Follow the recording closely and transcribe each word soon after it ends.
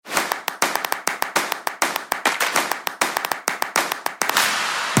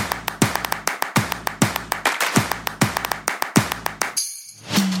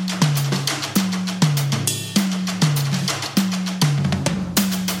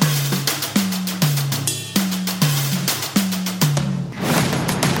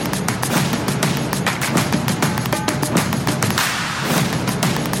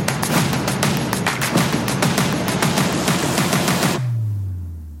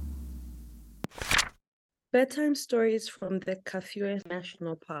Bedtime stories from the Kafue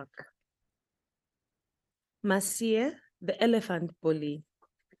National Park. Masie, the elephant bully.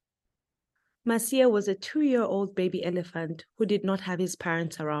 Masie was a 2-year-old baby elephant who did not have his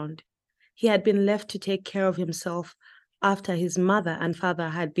parents around. He had been left to take care of himself after his mother and father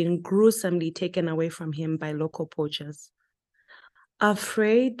had been gruesomely taken away from him by local poachers.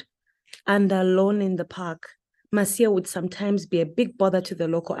 Afraid and alone in the park, Masie would sometimes be a big bother to the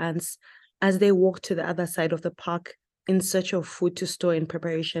local ants as they walked to the other side of the park in search of food to store in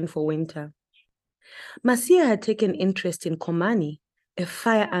preparation for winter. Masie had taken interest in Komani, a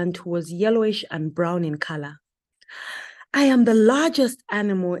fire ant who was yellowish and brown in color. I am the largest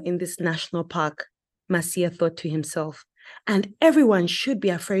animal in this national park, Masie thought to himself, and everyone should be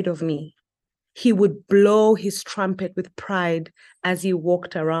afraid of me. He would blow his trumpet with pride as he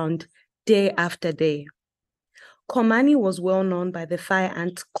walked around day after day. Komani was well known by the fire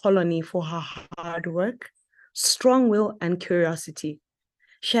ant colony for her hard work, strong will, and curiosity.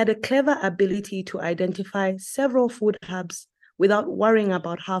 She had a clever ability to identify several food hubs without worrying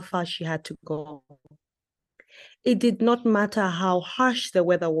about how far she had to go. It did not matter how harsh the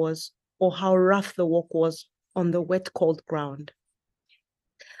weather was or how rough the walk was on the wet, cold ground.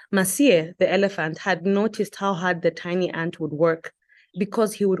 Masie, the elephant, had noticed how hard the tiny ant would work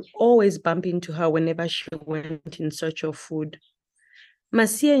because he would always bump into her whenever she went in search of food.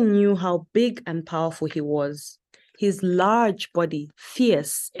 Masie knew how big and powerful he was. His large body,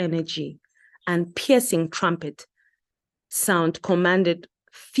 fierce energy, and piercing trumpet sound commanded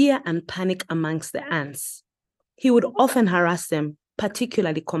fear and panic amongst the ants. He would often harass them,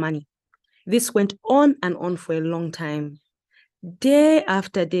 particularly Komani. This went on and on for a long time. Day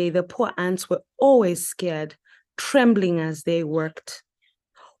after day, the poor ants were always scared, trembling as they worked.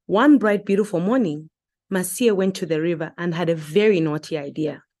 One bright, beautiful morning, Masie went to the river and had a very naughty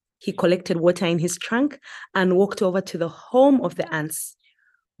idea. He collected water in his trunk and walked over to the home of the ants.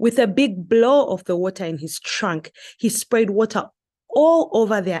 With a big blow of the water in his trunk, he sprayed water all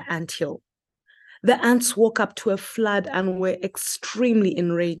over their anthill. The ants woke up to a flood and were extremely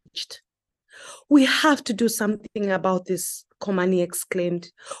enraged. "We have to do something about this," Komani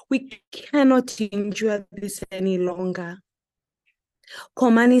exclaimed. "We cannot endure this any longer."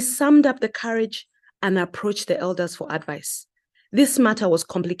 Komani summed up the courage and approached the elders for advice. This matter was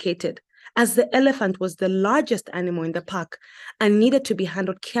complicated, as the elephant was the largest animal in the park and needed to be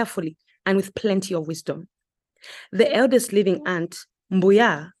handled carefully and with plenty of wisdom. The eldest living ant,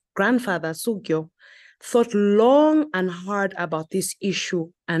 Mbuya, grandfather Sugyo, thought long and hard about this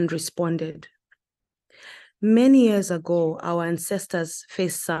issue and responded. "Many years ago, our ancestors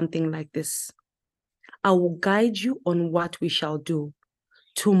faced something like this. I will guide you on what we shall do.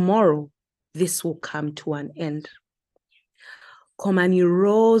 Tomorrow, this will come to an end." Komani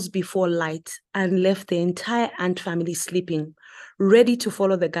rose before light and left the entire ant family sleeping, ready to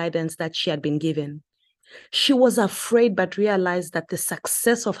follow the guidance that she had been given. She was afraid but realized that the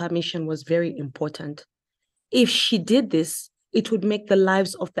success of her mission was very important. If she did this, it would make the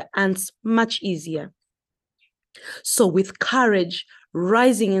lives of the ants much easier. So with courage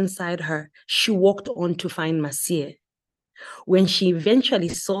rising inside her, she walked on to find Masie. When she eventually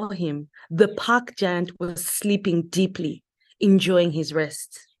saw him, the park giant was sleeping deeply, enjoying his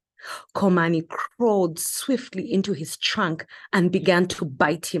rest. Komani crawled swiftly into his trunk and began to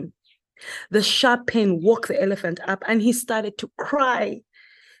bite him. The sharp pain woke the elephant up and he started to cry.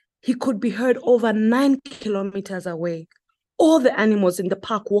 He could be heard over 9 kilometers away. All the animals in the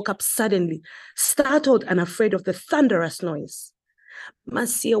park woke up suddenly, startled and afraid of the thunderous noise.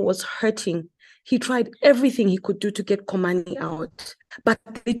 Masie was hurting. He tried everything he could do to get Komani out, but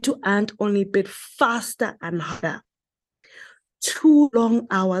the little ant only bit faster and harder. 2 long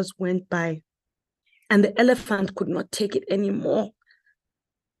hours went by, and the elephant could not take it anymore.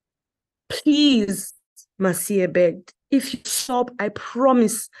 "Please," Masie begged, "if you stop, I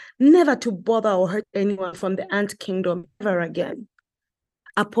promise never to bother or hurt anyone from the ant kingdom ever again."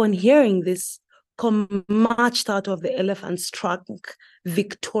 Upon hearing this, Kom marched out of the elephant's trunk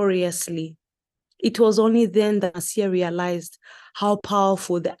victoriously. It was only then that Masie realized how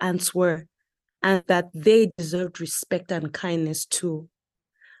powerful the ants were and that they deserved respect and kindness too.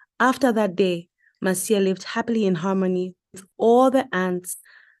 After that day, Masie lived happily in harmony with all the ants,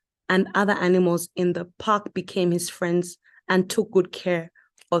 and other animals in the park became his friends and took good care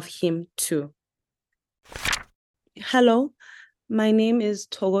of him too. Hello, my name is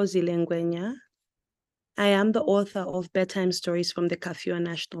Tokozile Ngwenya. I am the author of Bedtime Stories from the Kafue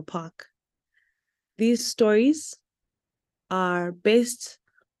National Park. These stories are based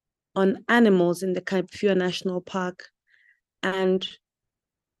on animals in the Kafue National Park and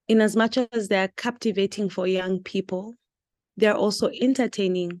in as much as they're captivating for young people, they're also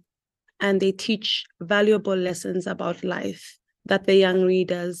entertaining, and they teach valuable lessons about life that the young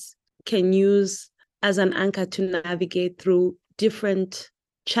readers can use as an anchor to navigate through different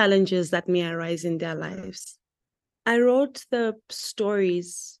challenges that may arise in their lives. I wrote the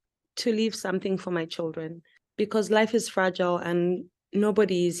stories to leave something for my children, because life is fragile and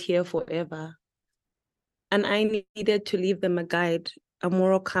nobody is here forever. And I needed to leave them a guide, a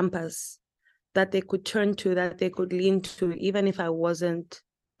moral compass that they could turn to, that they could lean to, even if I wasn't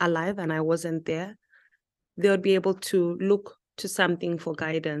alive and I wasn't there. They would be able to look to something for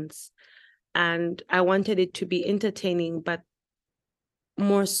guidance. And I wanted it to be entertaining, but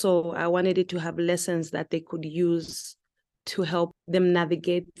more so, I wanted it to have lessons that they could use to help them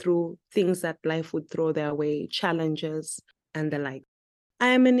navigate through things that life would throw their way, challenges and the like. I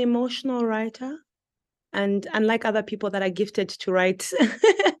am an emotional writer. And unlike other people that are gifted to write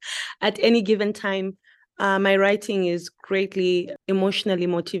at any given time, my writing is greatly emotionally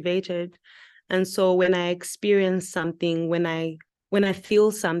motivated. And so when I experience something, when I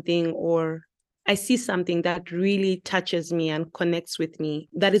feel something, or I see something that really touches me and connects with me,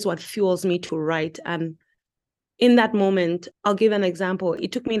 that is what fuels me to write. And in that moment, I'll give an example.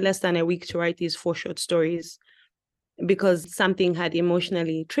 It took me less than a week to write these 4 short stories because something had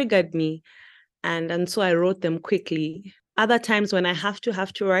emotionally triggered me. And so I wrote them quickly. Other times when I have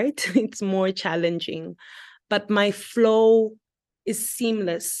to write, it's more challenging. But my flow is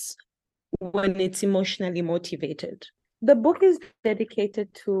seamless when it's emotionally motivated. The book is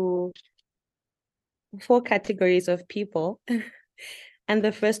dedicated to 4 categories of people. And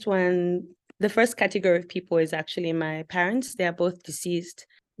the first category of people is actually my parents. They are both deceased.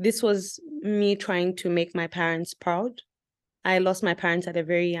 This was me trying to make my parents proud. I lost my parents at a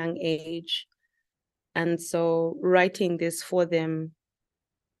very young age. And so writing this for them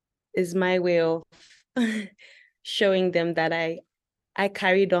is my way of showing them that I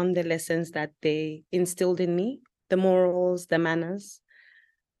carried on the lessons that they instilled in me, the morals, the manners.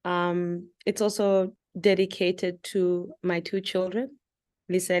 It's also dedicated to my 2 children,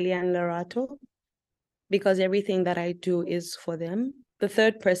 Liseli and Lorato, because everything that I do is for them. The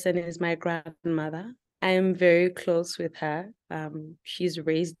third person is my grandmother. I am very close with her. She's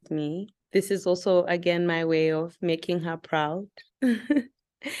raised me. This is also, again, my way of making her proud.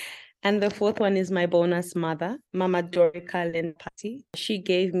 And the fourth one is my bonus mother, Mama Dorica Lenpati. She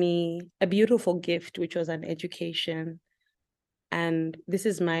gave me a beautiful gift, which was an education. And this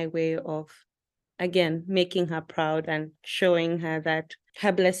is my way of, again, making her proud and showing her that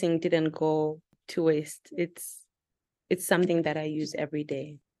her blessing didn't go to waste. It's something that I use every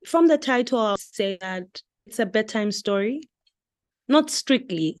day. From the title, I'll say that it's a bedtime story. Not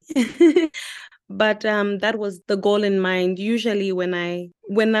strictly, but that was the goal in mind. Usually when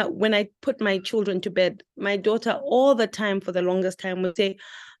I put my children to bed, my daughter all the time for the longest time would say,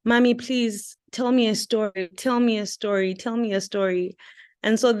 "Mommy, please tell me a story, tell me a story, tell me a story."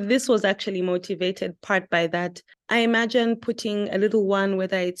 And so this was actually motivated part by that. I imagine putting a little one,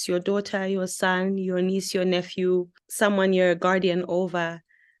 whether it's your daughter, your son, your niece, your nephew, someone you're a guardian over,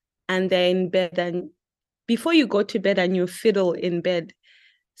 and they're in bed, and before you go to bed and you fiddle in bed,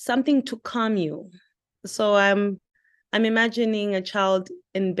 something to calm you. So I'm imagining a child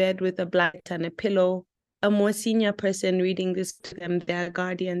in bed with a blanket and a pillow, a more senior person reading this to them, their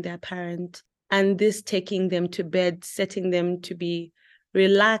guardian, their parent, and this taking them to bed, setting them to be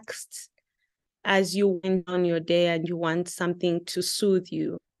relaxed as you wind down your day and you want something to soothe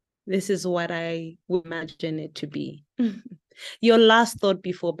you. This is what I would imagine it to be. Your last thought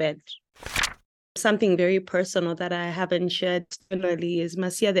before bed. Something very personal that I haven't shared similarly is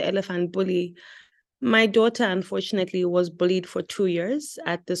Masia the elephant bully. My daughter, unfortunately, was bullied for 2 years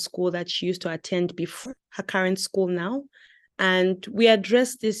at the school that she used to attend before her current school now. And we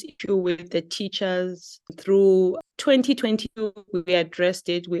addressed this issue with the teachers through 2022. We addressed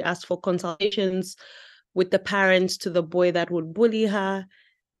it. We asked for consultations with the parents to the boy that would bully her.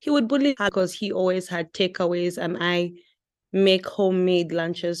 He would bully her because he always had takeaways and I make homemade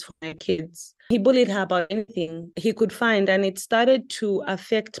lunches for my kids. He bullied her about anything he could find, and it started to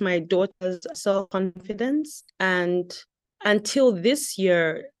affect my daughter's self-confidence. And until this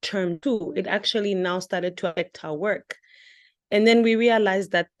year, term 2, it actually now started to affect her work. And then we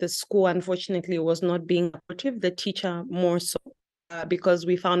realized that the school, unfortunately, was not being supportive, the teacher more so, because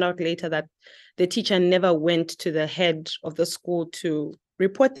we found out later that the teacher never went to the head of the school to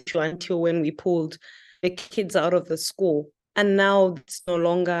report it until when we pulled the kids out of the school. And now it's no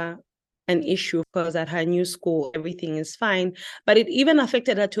longer an issue because at her new school, everything is fine. But it even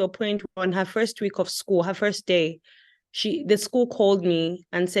affected her to a point on her first week of school, her first day, The school called me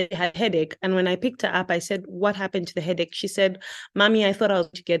and said she had a headache. And when I picked her up, I said, what happened to the headache? She said, Mommy, I thought I was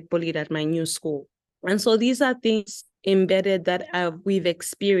going to get bullied at my new school. And so these are things embedded that we've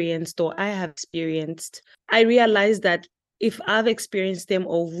experienced, or I have experienced. I realized that if I've experienced them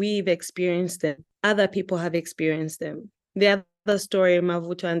or we've experienced them, other people have experienced them. The other story,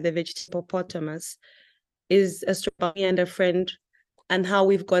 Mavuto and the vegetable hippopotamus, is a story about me and a friend and how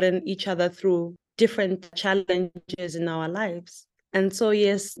we've gotten each other through different challenges in our lives. And so,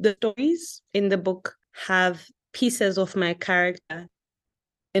 yes, the stories in the book have pieces of my character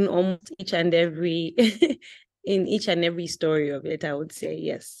in almost each and every in each and every story of it, I would say,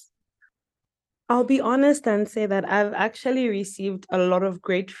 yes. I'll be honest and say that I've actually received a lot of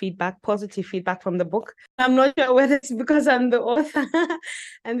great feedback, positive feedback from the book. I'm not sure whether it's because I'm the author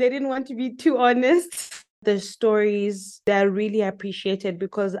and they didn't want to be too honest. The stories, they're really appreciated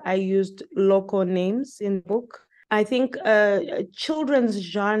because I used local names in the book. I think children's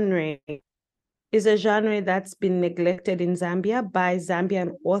genre is a genre that's been neglected in Zambia by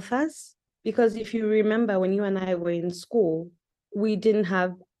Zambian authors. Because if you remember, when you and I were in school, we didn't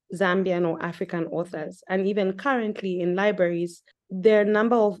have Zambian or African authors. And even currently in libraries, there are a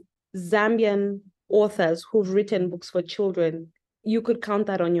number of Zambian authors who've written books for children. You could count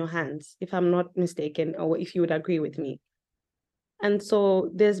that on your hands, if I'm not mistaken, or if you would agree with me. And so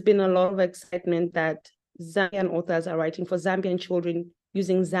there's been a lot of excitement that Zambian authors are writing for Zambian children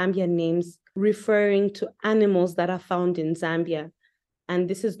using Zambian names, referring to animals that are found in Zambia. And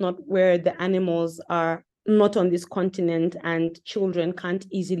this is not where the animals are not on this continent, and children can't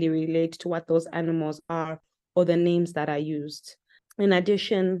easily relate to what those animals are or the names that are used. In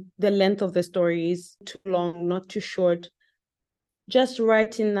addition, the length of the story is too long, not too short, just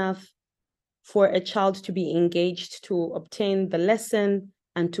right enough for a child to be engaged, to obtain the lesson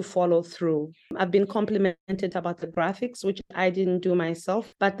and to follow through. I've been complimented about the graphics, which I didn't do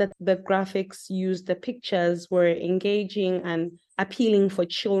myself, but that the graphics used, the pictures were engaging and appealing for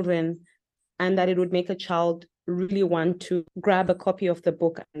children, and that it would make a child really want to grab a copy of the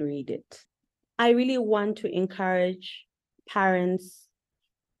book and read it. I really want to encourage parents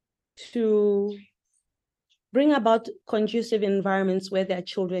to bring about conducive environments where their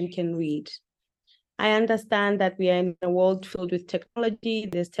children can read. I understand that we are in a world filled with technology,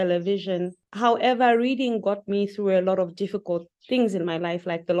 there's television. However, reading got me through a lot of difficult things in my life,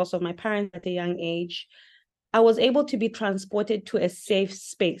 like the loss of my parents at a young age. I was able to be transported to a safe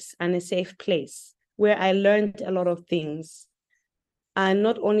space and a safe place where I learned a lot of things. And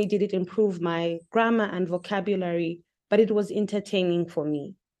not only did it improve my grammar and vocabulary, but it was entertaining for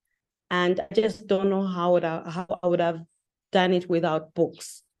me. And I just don't know how I would have done it without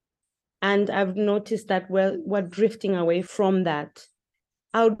books. And I've noticed that we're drifting away from that.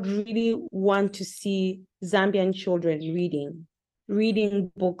 I would really want to see Zambian children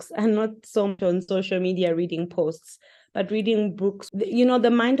reading books, and not so much on social media reading posts, but reading books. You know,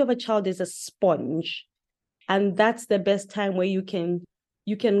 the mind of a child is a sponge, and that's the best time where you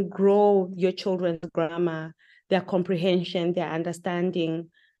can grow your children's grammar, their comprehension, their understanding,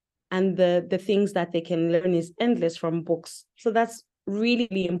 and the things that they can learn is endless from books. So that's really,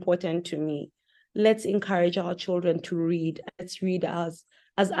 really important to me. Let's encourage our children to read. Let's read as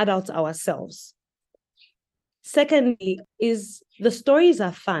adults ourselves. Secondly, is the stories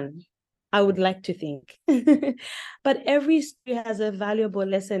are fun, I would like to think. But every story has a valuable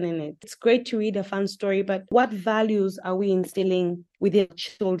lesson in it. It's great to read a fun story, but what values are we instilling within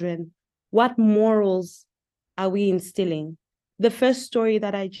children? What morals are we instilling? The first story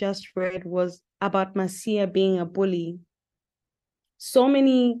that I just read was about Masia being a bully. So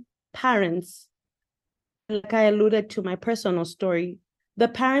many parents, like I alluded to my personal story, the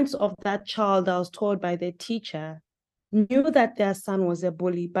parents of that child that was told by their teacher knew that their son was a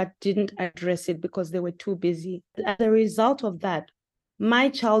bully, but didn't address it because they were too busy. As a result of that, my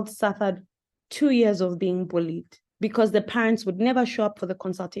child suffered 2 years of being bullied because the parents would never show up for the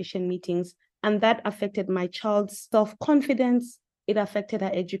consultation meetings. And that affected my child's self-confidence. It affected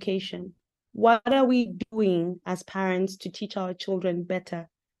her education. What are we doing as parents to teach our children better?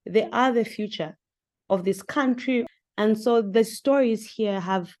 They are the future of this country. And so the stories here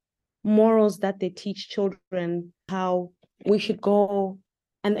have morals that they teach children, how we should go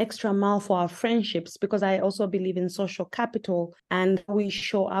an extra mile for our friendships, because I also believe in social capital, and we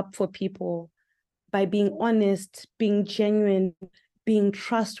show up for people by being honest, being genuine, being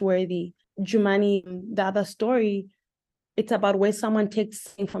trustworthy. Jumani, the other story, it's about where someone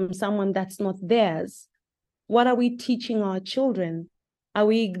takes from someone that's not theirs. What are we teaching our children? Are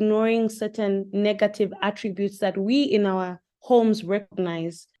we ignoring certain negative attributes that we in our homes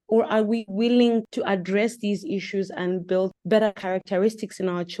recognize? Or are we willing to address these issues and build better characteristics in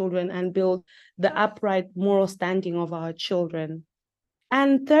our children and build the upright moral standing of our children?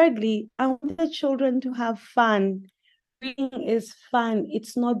 And thirdly, I want the children to have fun. Reading is fun.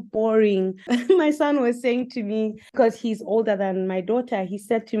 It's not boring. My son was saying to me, because he's older than my daughter, he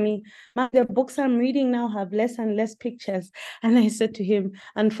said to me, "Mom, the books I'm reading now have less and less pictures." And I said to him,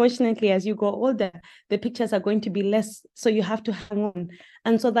 "Unfortunately, as you grow older, the pictures are going to be less. So you have to hang on."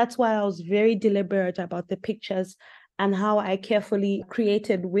 And so that's why I was very deliberate about the pictures and how I carefully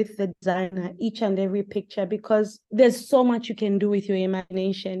created with the designer each and every picture, because there's so much you can do with your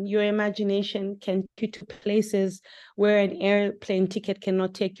imagination. Your imagination can take you to places where an airplane ticket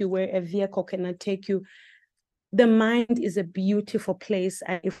cannot take you, where a vehicle cannot take you. The mind is a beautiful place.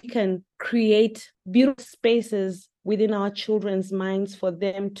 And if we can create beautiful spaces within our children's minds for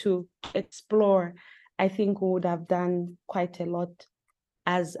them to explore, I think we would have done quite a lot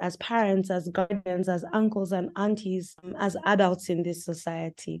as parents, as guardians, as uncles and aunties, as adults in this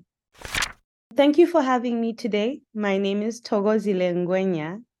society. Thank you for having me today. My name is Tokozile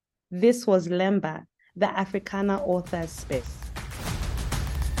Ngwenya. This was LEMBA, the Africana Authors Space.